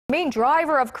Main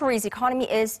driver of Korea's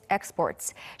economy is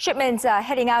exports. Shipments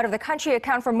heading out of the country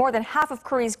account for more than half of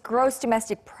Korea's gross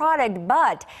domestic product,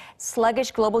 but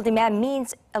sluggish global demand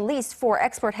means, at least for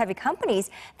export-heavy companies,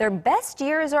 their best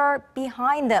years are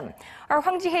behind them. Our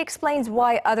Hwang Ji explains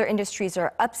why other industries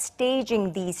are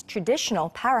upstaging these traditional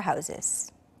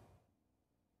powerhouses.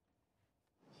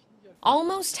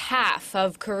 Almost half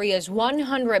of Korea's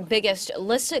 100 biggest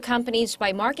listed companies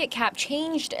by market cap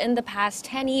changed in the past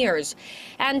 10 years.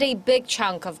 And a big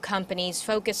chunk of companies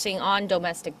focusing on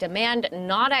domestic demand,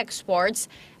 not exports,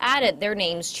 added their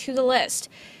names to the list.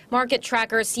 Market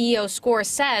Tracker CEO Score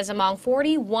says among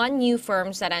 41 new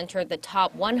firms that entered the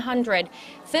top 100,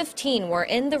 15 were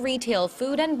in the retail,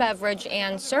 food and beverage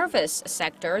and service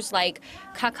sectors like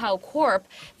KaKao Corp,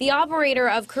 the operator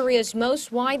of Korea's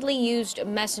most widely used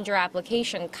messenger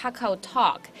application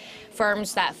KakaoTalk.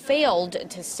 Firms that failed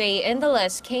to stay in the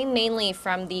list came mainly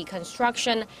from the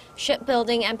construction,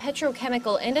 shipbuilding and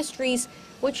petrochemical industries,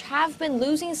 which have been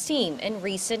losing steam in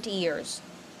recent years.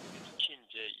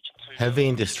 Heavy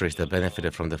industries that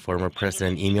benefited from the former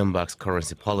President Lee Myung-bak's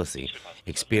currency policy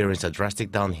experienced a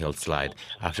drastic downhill slide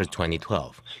after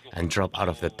 2012 and dropped out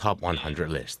of the top 100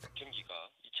 list.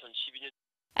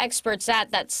 Experts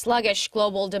add that sluggish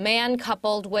global demand,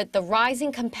 coupled with the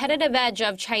rising competitive edge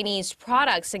of Chinese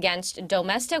products against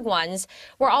domestic ones,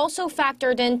 were also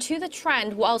factored into the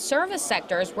trend, while service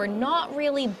sectors were not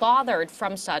really bothered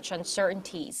from such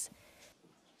uncertainties.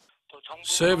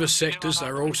 Service sectors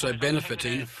are also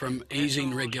benefiting from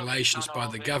easing regulations by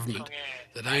the government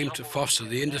that aim to foster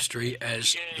the industry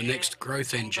as the next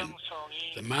growth engine.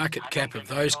 The market cap of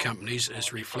those companies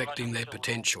is reflecting their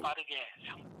potential.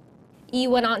 Yi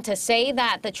went on to say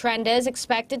that the trend is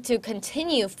expected to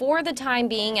continue for the time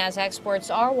being, as exports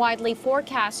are widely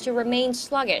forecast to remain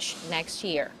sluggish next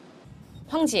year.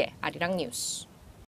 Hwang Ji, Arirang News.